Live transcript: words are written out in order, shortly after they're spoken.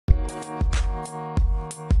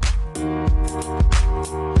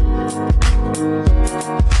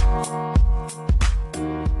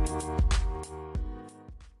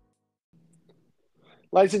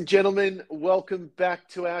Ladies and gentlemen, welcome back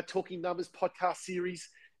to our Talking Numbers podcast series.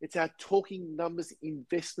 It's our Talking Numbers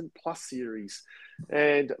Investment Plus series.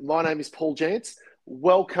 And my name is Paul Jantz.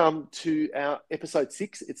 Welcome to our episode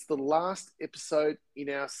 6. It's the last episode in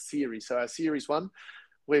our series. So our series 1,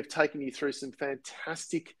 we've taken you through some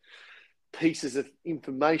fantastic pieces of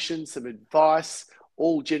information, some advice,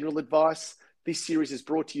 all general advice. This series is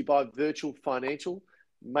brought to you by Virtual Financial,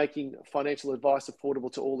 making financial advice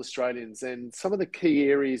affordable to all Australians. And some of the key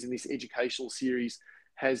areas in this educational series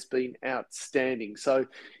has been outstanding. So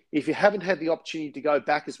if you haven't had the opportunity to go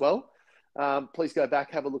back as well, please go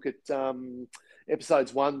back, have a look at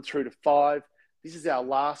episodes 1 through to 5. This is our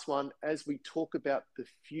last one as we talk about the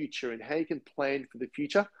future and how you can plan for the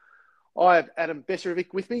future. I have Adem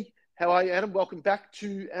Becirevic with me. How are you, Adam? Welcome back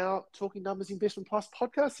to our Talking Numbers Investment Plus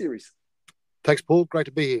podcast series. Thanks, Paul. Great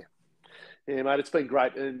to be here. Yeah, mate, it's been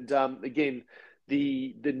great. And again,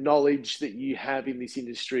 the knowledge that you have in this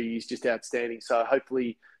industry is just outstanding. So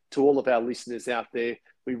hopefully to all of our listeners out there,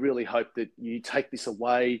 we really hope that you take this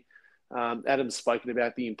away. Adam's spoken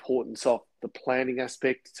about the importance of the planning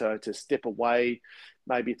aspect, so to step away.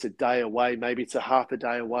 Maybe it's a day away, maybe it's a half a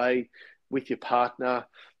day away with your partner,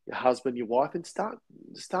 your husband, your wife, and start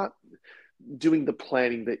doing the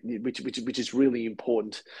planning which is really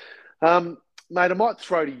important. Mate, I might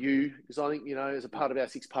throw to you because I think, as a part of our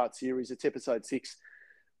 6-part series, it's episode 6.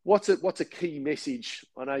 What's a key message?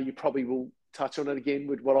 I know you probably will touch on it again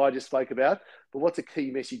with what I just spoke about, but what's a key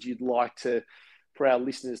message you'd like for our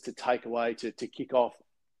listeners to take away to kick off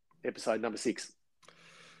episode number 6?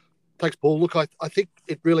 Thanks, Paul. Look, I think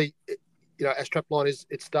it really, our strapline is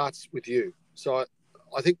it starts with you. So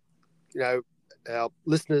I think, our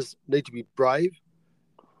listeners need to be brave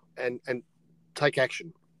and take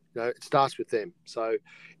action. It starts with them. So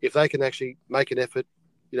if they can actually make an effort,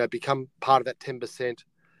 become part of that 10%,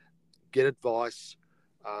 get advice,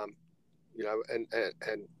 and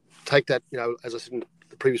take that, as I said in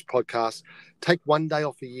the previous podcast, take one day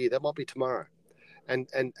off a year. That might be tomorrow. And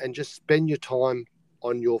just spend your time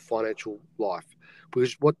on your financial life.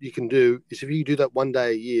 Because what you can do is if you do that one day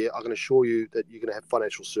a year, I can assure you that you're going to have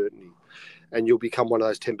financial certainty and you'll become one of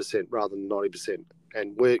those 10% rather than 90%.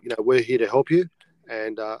 And we're here to help you.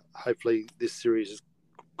 And hopefully this series has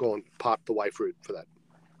gone part of the way through for that.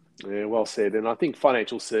 Yeah, well said. And I think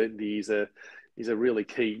financial certainty is a really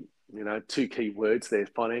key, 2 key words there,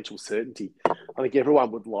 financial certainty. I think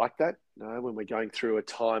everyone would like that, when we're going through a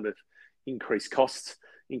time of increased costs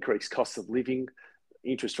of living,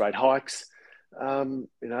 interest rate hikes.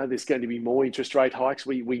 There's going to be more interest rate hikes.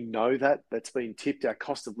 We know that's been tipped. Our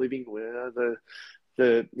cost of living,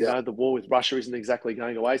 the war with Russia isn't exactly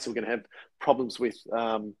going away, so we're going to have problems with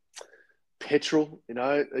petrol.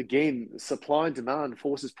 Again, supply and demand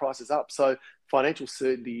forces prices up. So financial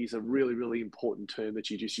certainty is a really, really important term that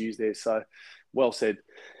you just used there. So well said.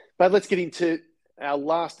 But let's get into our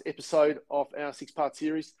last episode of our 6-part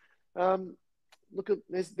series.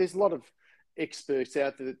 There's a lot of experts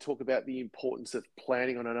out there that talk about the importance of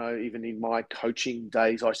planning. And I know even in my coaching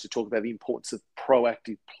days, I used to talk about the importance of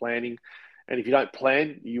proactive planning. And if you don't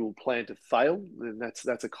plan, you will plan to fail. And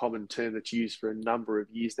that's a common term that's used for a number of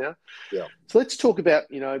years now. Yeah. So let's talk about,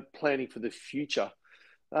 planning for the future.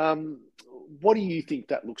 What do you think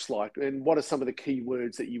that looks like? And what are some of the key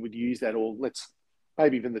words that you would use that, or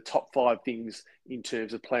maybe even the top 5 things in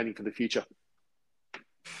terms of planning for the future?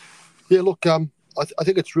 Yeah, look, I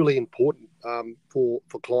think it's really important for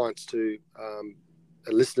clients to and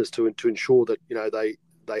listeners to ensure that,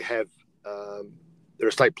 they have their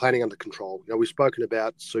estate planning under control. We've spoken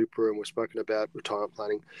about super and we've spoken about retirement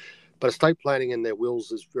planning, but estate planning and their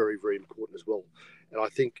wills is very, very important as well. And I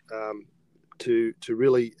think to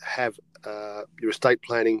really have your estate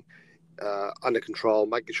planning under control,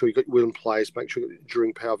 making sure you've got your will in place, making sure you've got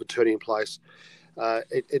enduring power of attorney in place,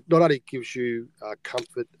 it not only gives you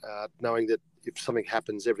comfort knowing that if something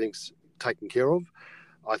happens, everything's taken care of.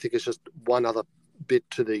 I think it's just one other bit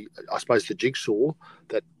to the jigsaw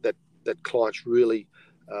that clients really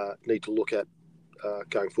need to look at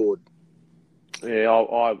going forward. Yeah,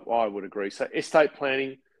 I would agree. So estate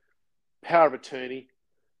planning, power of attorney.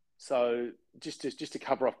 So just to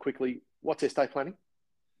cover off quickly, what's estate planning?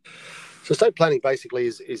 So estate planning basically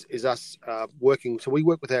is us working. So we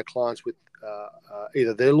work with our clients with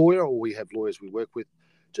either their lawyer or we have lawyers we work with,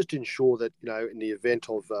 just to ensure that in the event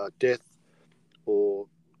of death or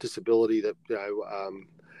disability, that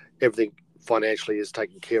everything financially is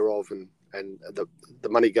taken care of and the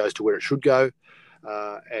money goes to where it should go.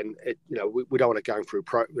 And we don't want it going through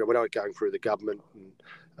we don't want it going through the government and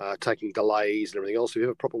taking delays and everything else. If you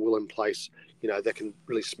have a proper will in place, that can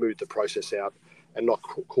really smooth the process out and not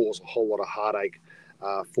cause a whole lot of heartache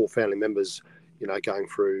for family members, going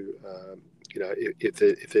through,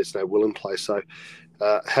 if there's no will in place. So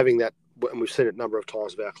having that, and we've seen it a number of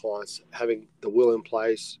times with our clients, having the will in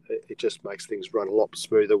place, it just makes things run a lot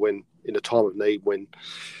smoother when in a time of need, when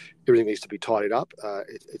everything needs to be tidied up.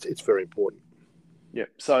 It's very important. Yeah.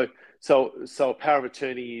 So a power of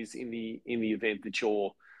attorney is in the event that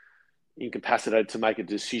you're incapacitated to make a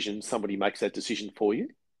decision, somebody makes that decision for you.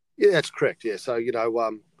 Yeah, that's correct. Yeah. So,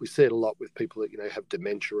 we see it a lot with people that, have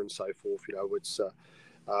dementia and so forth. It's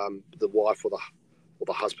the wife or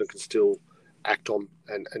the husband can still act on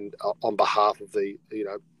and on behalf of the,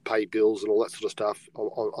 pay bills and all that sort of stuff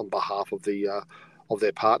on behalf of the of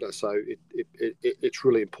their partner. So it's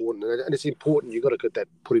really important, and it's important. You've got to get that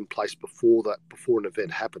put in place before an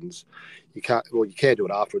event happens. You can do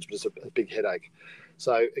it afterwards, but it's a big headache.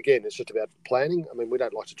 So again, it's just about planning. I mean, we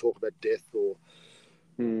don't like to talk about death or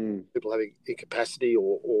people having incapacity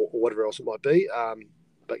or whatever else it might be.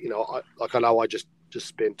 But I know I just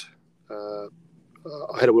spent. I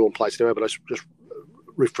had a will in place anyway, but I just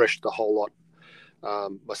refreshed the whole lot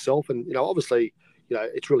myself. And obviously,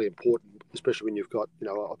 it's really important, especially when you've got,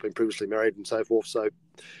 I've been previously married and so forth, so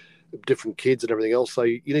different kids and everything else. So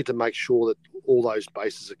you need to make sure that all those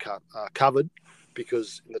bases are covered,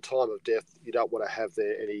 because in the time of death, you don't want to have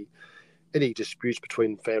there any disputes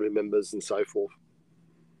between family members and so forth.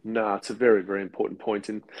 No, it's a very, very important point,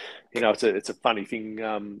 and it's a funny thing.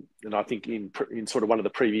 And I think in sort of one of the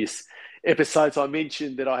previous episodes, I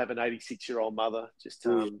mentioned that I have an 86-year-old mother, just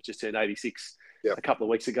turned 86 a couple of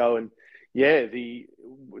weeks ago, and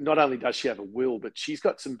not only does she have a will, but she's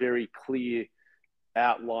got some very clear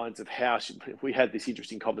outlines of how we had this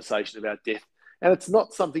interesting conversation about death, and it's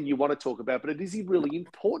not something you want to talk about, but it is a really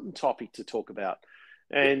important topic to talk about,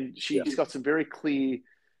 and she's got some very clear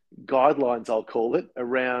guidelines, I'll call it,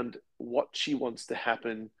 around what she wants to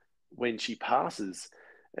happen when she passes.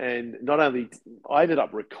 And not only, I ended up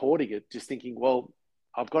recording it, just thinking, well,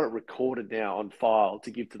 I've got it recorded now on file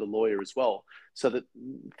to give to the lawyer as well, so that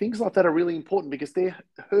things like that are really important, because they're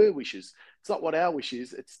her wishes. It's not what our wish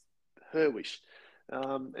is, it's her wish.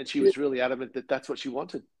 And she was really adamant that that's what she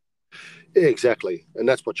wanted. Yeah, exactly. And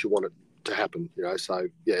that's what you want it to happen, So,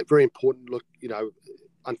 very important. Look,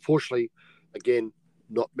 unfortunately, again,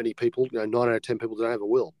 not many people, 9 out of 10 people don't have a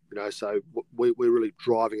will, so we're really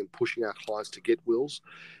driving and pushing our clients to get wills.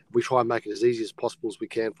 We try and make it as easy as possible as we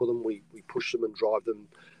can for them. We push them and drive them.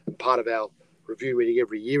 And part of our review meeting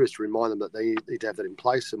every year is to remind them that they need to have that in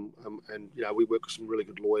place. And we work with some really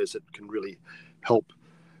good lawyers that can really help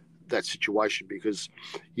that situation, because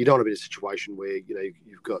you don't want to be in a situation where,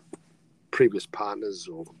 you've got previous partners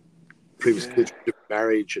or previous kids,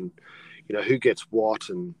 marriage, and, who gets what.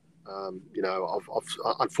 And, I've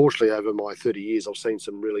unfortunately, over my 30 years, I've seen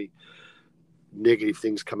some really negative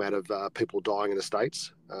things come out of people dying in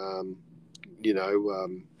estates.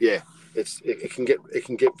 It can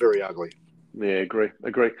get very ugly. Yeah, agree.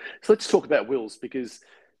 So let's talk about wills, because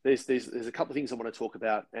there's a couple of things I want to talk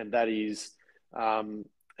about, and that is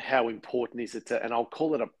how important is it to, and I'll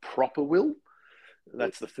call it a proper will.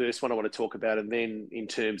 That's the first one I want to talk about, and then in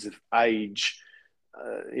terms of age.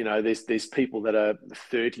 There's people that are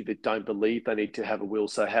 30 that don't believe they need to have a will.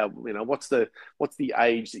 So how, what's the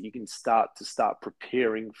age that you can start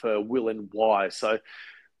preparing for a will, and why? So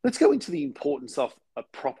let's go into the importance of a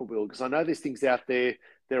proper will, because I know there's things out there.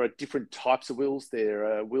 There are different types of wills. There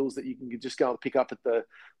are wills that you can just go and pick up at the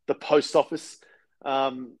post office.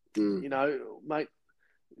 Mate,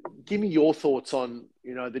 give me your thoughts on,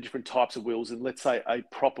 the different types of wills, and let's say a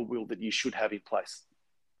proper will that you should have in place.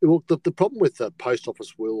 Well, the problem with a post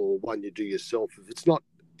office will, or one you do yourself, if it's not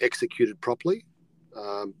executed properly,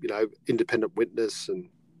 independent witness and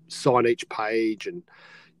sign each page, and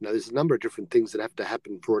there's a number of different things that have to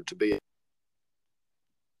happen for it to be.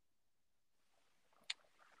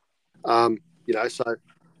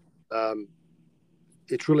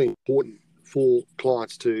 It's really important for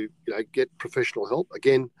clients to get professional help.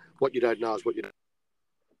 Again, what you don't know is what you don't.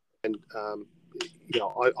 And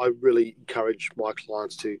I really encourage my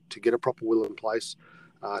clients to get a proper will in place,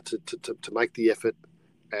 to make the effort,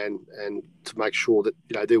 and to make sure that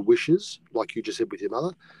their wishes, like you just said with your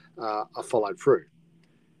mother, are followed through.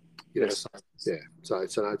 Yes.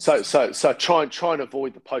 So try and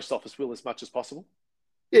avoid the post office will as much as possible.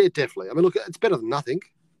 Yeah, definitely. I mean, look, it's better than nothing.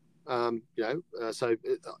 So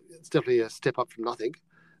it's definitely a step up from nothing.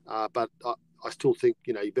 But I still think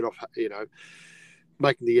you're better off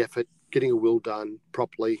making the effort, getting a will done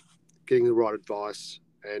properly, getting the right advice,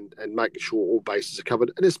 and making sure all bases are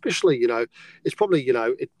covered. And especially, it's probably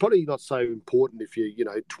not so important if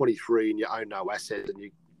you're 23 and you own no asset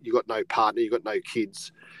and you got no partner, you got no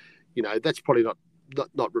kids. That's probably not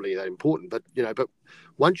not really that important. But but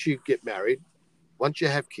once you get married, once you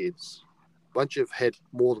have kids, once you've had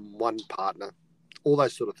more than one partner, all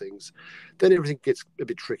those sort of things, then everything gets a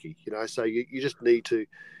bit tricky. So you just need to,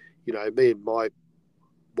 me and my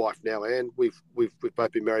wife now, Anne, we've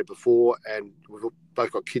both been married before, and we've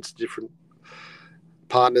both got kids, different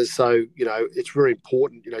partners. So it's very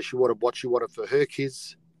important. She wanted what she wanted for her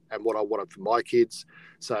kids and what I wanted for my kids.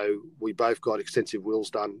 So we both got extensive wills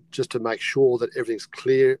done just to make sure that everything's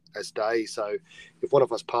clear as day. So if one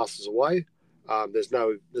of us passes away, there's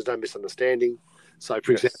no misunderstanding. So,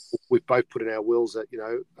 for example, we've both put in our wills that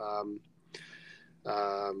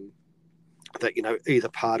either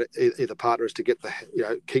partner is to get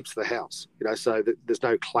keeps the house. So that there's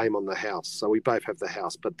no claim on the house. So we both have the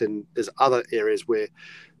house, but then there's other areas where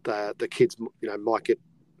the kids might get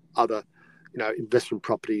other investment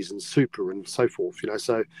properties and super and so forth.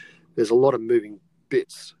 So there's a lot of moving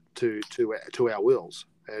bits to our wills,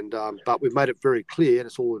 and but we've made it very clear, and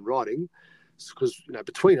it's all in writing, because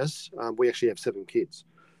between us we actually have 7 kids,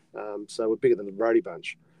 so we're bigger than the Brady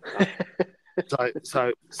Bunch. So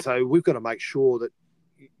we've got to make sure that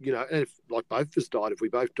and if like both of us died, if we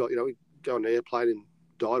both died, we go on an airplane and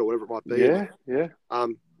died or whatever it might be.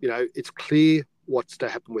 It's clear what's to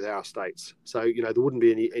happen with our estates. So there wouldn't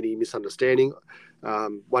be any misunderstanding.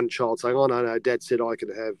 One child saying, "Oh no, Dad said I could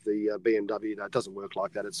have the BMW." No, it doesn't work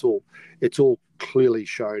like that. It's all clearly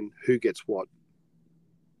shown who gets what.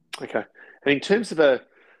 Okay, and in terms of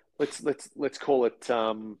let's call it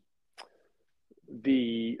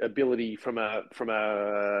the ability from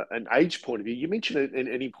an age point of view, you mentioned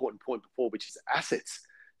an important point before, which is assets.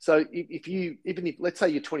 So if let's say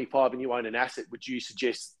you're 25 and you own an asset, would you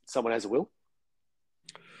suggest someone has a will?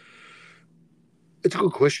 It's a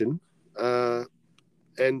good question, and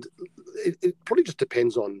it probably just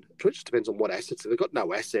depends on what assets. If they've got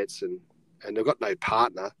no assets and they've got no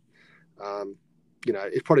partner,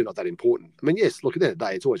 it's probably not that important. I mean, yes, look, at the end of the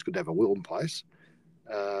day, it's always good to have a will in place.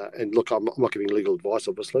 And look, I'm not giving legal advice,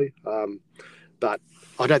 obviously, but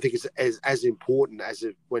I don't think it's as important as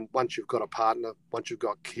once you've got a partner, once you've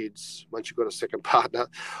got kids, once you've got a second partner,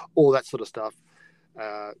 all that sort of stuff.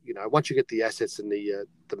 Once you get the assets and the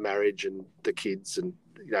marriage and the kids, and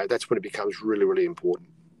that's when it becomes really, really important.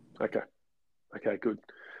 Okay, good.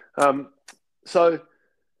 So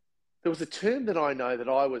there was a term that I know that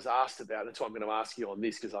I was asked about, and that's why I'm going to ask you on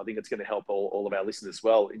this, because I think it's going to help all of our listeners as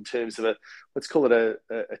well, in terms of let's call it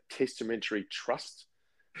a testamentary trust.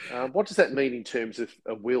 What does that mean in terms of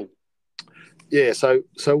a will? Yeah, so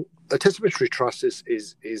a testamentary trust is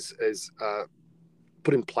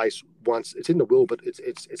put in place once. It's in the will, but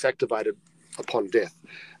it's activated upon death.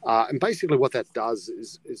 And basically what that does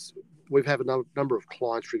is we've had a number of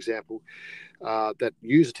clients, for example, that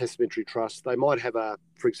use a testamentary trust. They might have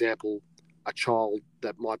for example, a child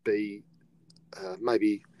that might be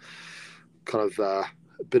maybe kind of a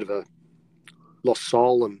bit of a lost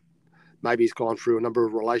soul, and maybe he's gone through a number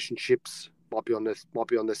of relationships, might be on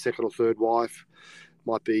their second or third wife,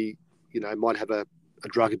 might have a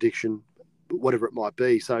drug addiction, whatever it might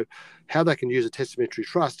be. So how they can use a testamentary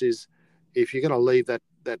trust is, if you're going to leave that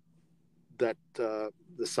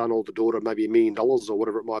the son or the daughter maybe $1 million or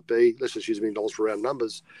whatever it might be, let's just use $1 million for round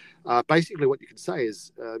numbers. Basically what you can say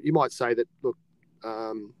is, you might say that, look,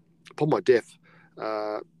 upon my death,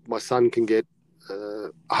 my son can get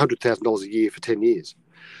 $100,000 a year for 10 years.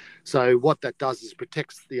 So what that does is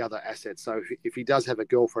protects the other assets. So if he does have a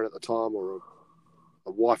girlfriend at the time, or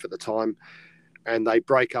a wife at the time, and they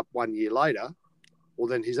break up 1 year later, well,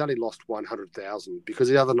 then he's only lost 100,000, because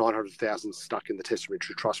the other 900,000 is stuck in the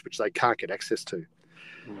testamentary trust, which they can't get access to.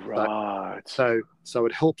 Right. So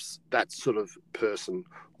it helps that sort of person,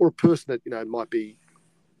 or a person that might be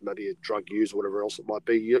maybe a drug user or whatever else it might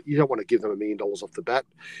be. You don't want to give them $1 million off the bat.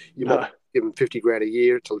 You might give them 50 grand a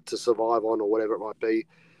year to survive on, or whatever it might be,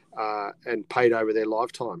 and paid over their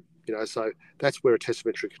lifetime. So that's where a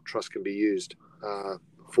testamentary trust can be used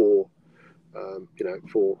for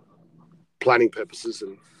planning purposes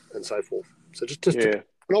and so forth. So just and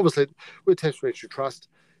obviously with testamentary trust,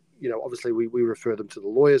 obviously we refer them to the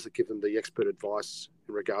lawyers that give them the expert advice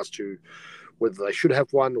in regards to whether they should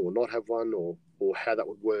have one or not have one, or how that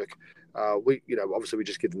would work. Obviously we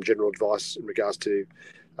just give them general advice in regards to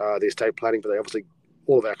the estate planning, but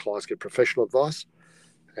all of our clients get professional advice,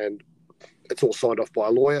 and it's all signed off by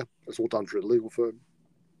a lawyer. It's all done through a legal firm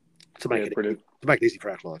to make it easy for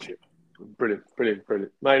our clients. Yeah. Brilliant,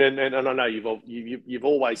 mate. And I know you've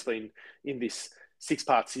always been in this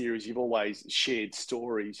 6-part series. You've always shared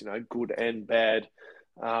stories, good and bad.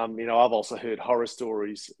 I've also heard horror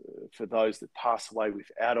stories for those that pass away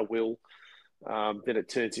without a will. then it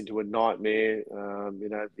turns into a nightmare.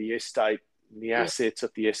 The estate, the assets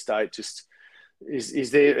of the estate just... Is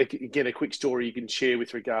there, again, a quick story you can share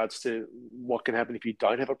with regards to what can happen if you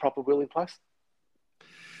don't have a proper will in place?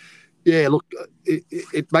 Yeah, look,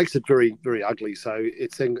 it makes it very, very ugly. So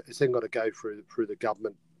it's then got to go through the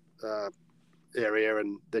government area,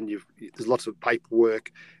 and then there's lots of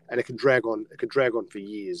paperwork, and it can drag on. It can drag on for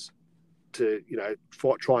years to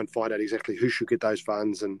try and find out exactly who should get those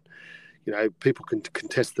funds, and people can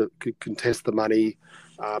contest the money.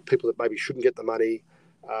 People that maybe shouldn't get the money,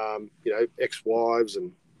 ex-wives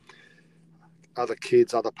and other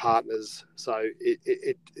kids, other partners. So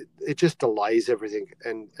it just delays everything,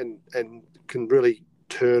 and can really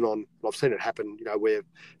turn on. I've seen it happen, where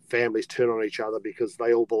families turn on each other because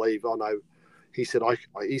they all believe, oh no, he said I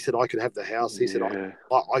could have the house. He said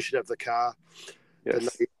I should have the car. Yes. And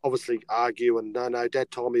they obviously argue, and no, Dad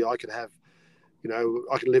told me I could have,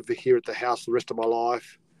 I can live here at the house the rest of my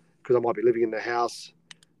life because I might be living in the house.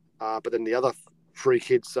 But then the other three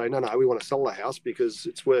kids say, no, we want to sell the house because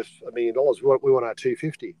it's worth $1 million. We want our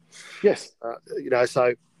 250. Yes.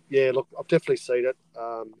 So yeah, look, I've definitely seen it,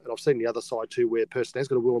 and I've seen the other side too, where a person has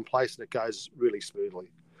got a will in place and it goes really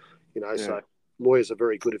smoothly. So lawyers are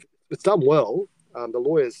very good. If it's done well, the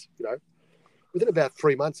lawyers, within about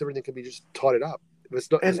 3 months, everything can be just tidied up. If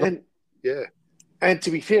it's not, yeah. And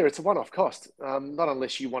to be fair, it's a one-off cost. Not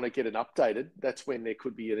unless you want to get it updated. That's when there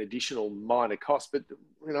could be an additional minor cost. But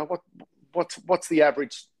what's the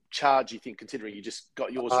average charge you think, considering you just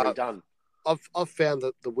got yours redone? I've found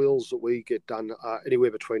that the wills that we get done are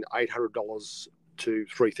anywhere between $800 to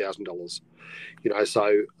 $3,000.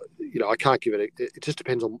 So I can't give it. It just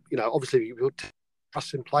depends on obviously if you put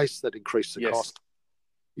trust in place, that increase the cost.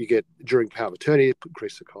 You get during power of attorney,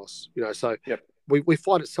 increase the costs. So yep. we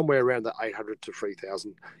find it somewhere around the 800 to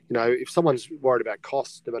 3,000. If someone's worried about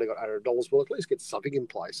costs, they've only got $800. Well, at least get something in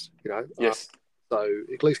place. Yes. So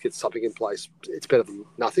at least get something in place. It's better than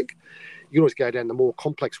nothing. You can always go down the more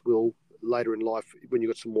complex will later in life when you've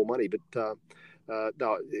got some more money. But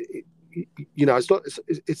no, it's not.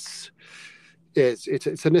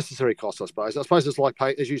 It's a necessary cost, I suppose. I suppose it's like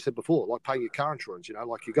as you said before, like paying your car insurance.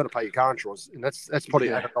 Like you've got to pay your car insurance, and that's probably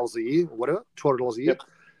 $800 a year or whatever, $200 a year. Yep.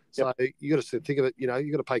 So you got to think of it. You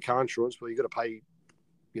got to pay car insurance, but you got to pay,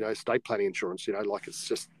 estate planning insurance. Like it's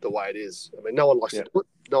just the way it is. I mean, no one likes to do it.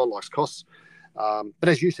 No one likes costs. But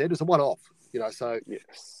as you said, it's a one-off. So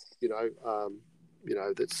yes.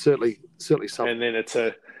 That's certainly something. And then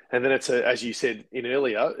it's a, as you said in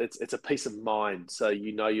earlier, it's a peace of mind. So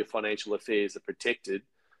your financial affairs are protected,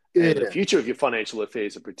 and the future of your financial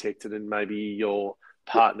affairs are protected, and maybe your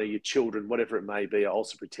partner, your children, whatever it may be, are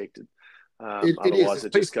also protected. Otherwise,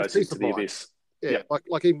 it just goes into the abyss. Yeah,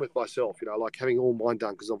 like even with myself, like having all mine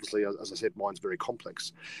done, because obviously, as I said, mine's very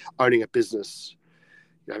complex. Owning a business,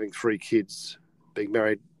 having 3 kids, being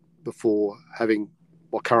married before, having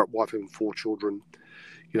my current wife having 4 children,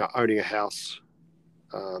 owning a house,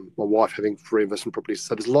 my wife having 3 investment properties.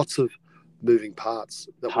 So there's lots of moving parts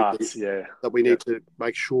that we need to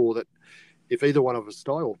make sure that if either one of us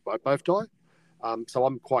die or both die. So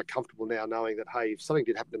I'm quite comfortable now knowing that, hey, if something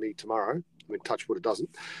did happen to me tomorrow, I mean, touch wood, it doesn't,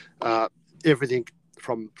 everything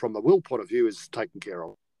from the will point of view is taken care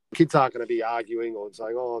of. Kids aren't going to be arguing or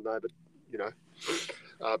saying, oh, no, but,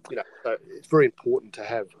 so it's very important to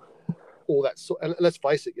have all that. And let's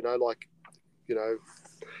face it,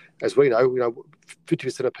 as we know,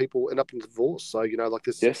 50% of people end up in divorce. So, like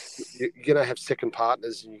this, you're going to have second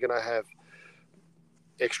partners, and you're going to have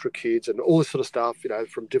extra kids and all this sort of stuff,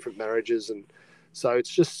 from different marriages. And so it's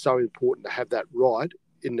just so important to have that right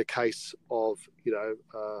in the case of,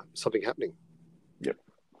 something happening. Yep.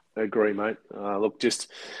 I agree, mate. Look,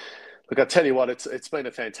 I tell you what, it's been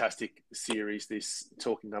a fantastic series, this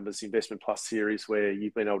Talking Numbers Investment Plus series, where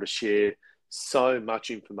you've been able to share so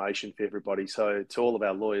much information for everybody. So to all of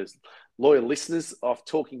our loyal listeners of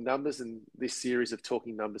Talking Numbers and this series of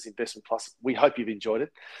Talking Numbers Investment Plus, we hope you've enjoyed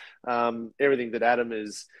it. Everything that Adam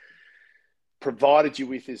has provided you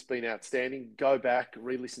with has been outstanding. Go back,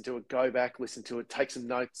 re-listen to it, listen to it, take some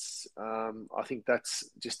notes. I think that's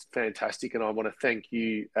just fantastic. And I want to thank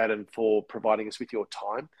you, Adam, for providing us with your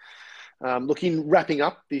time. In wrapping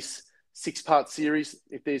up this 6-part series,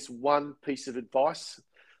 if there's one piece of advice,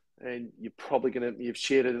 and you've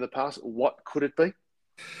shared it in the past, what could it be?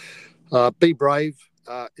 Be brave.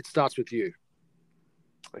 It starts with you.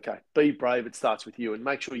 Okay. Be brave. It starts with you, and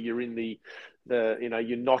make sure you're in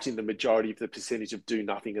you're not in the majority of the percentage of do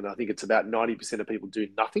nothing. And I think it's about 90% of people do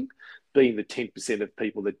nothing, being the 10% of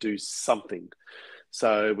people that do something.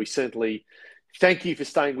 So we certainly thank you for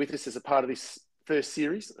staying with us as a part of this first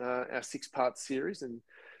series, our 6-part series. And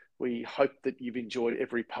We hope that you've enjoyed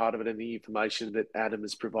every part of it and the information that Adam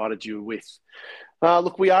has provided you with.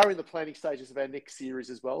 Look, we are in the planning stages of our next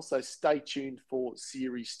series as well, so stay tuned for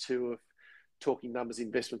Series 2 of Talking Numbers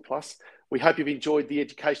Investment Plus. We hope you've enjoyed the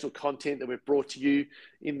educational content that we've brought to you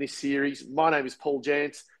in this series. My name is Paul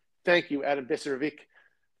Jantz. Thank you, Adem Becirevic.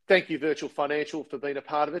 Thank you, Virtual Financial, for being a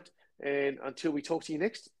part of it. And until we talk to you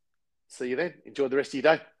next, see you then. Enjoy the rest of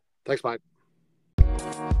your day. Thanks, mate.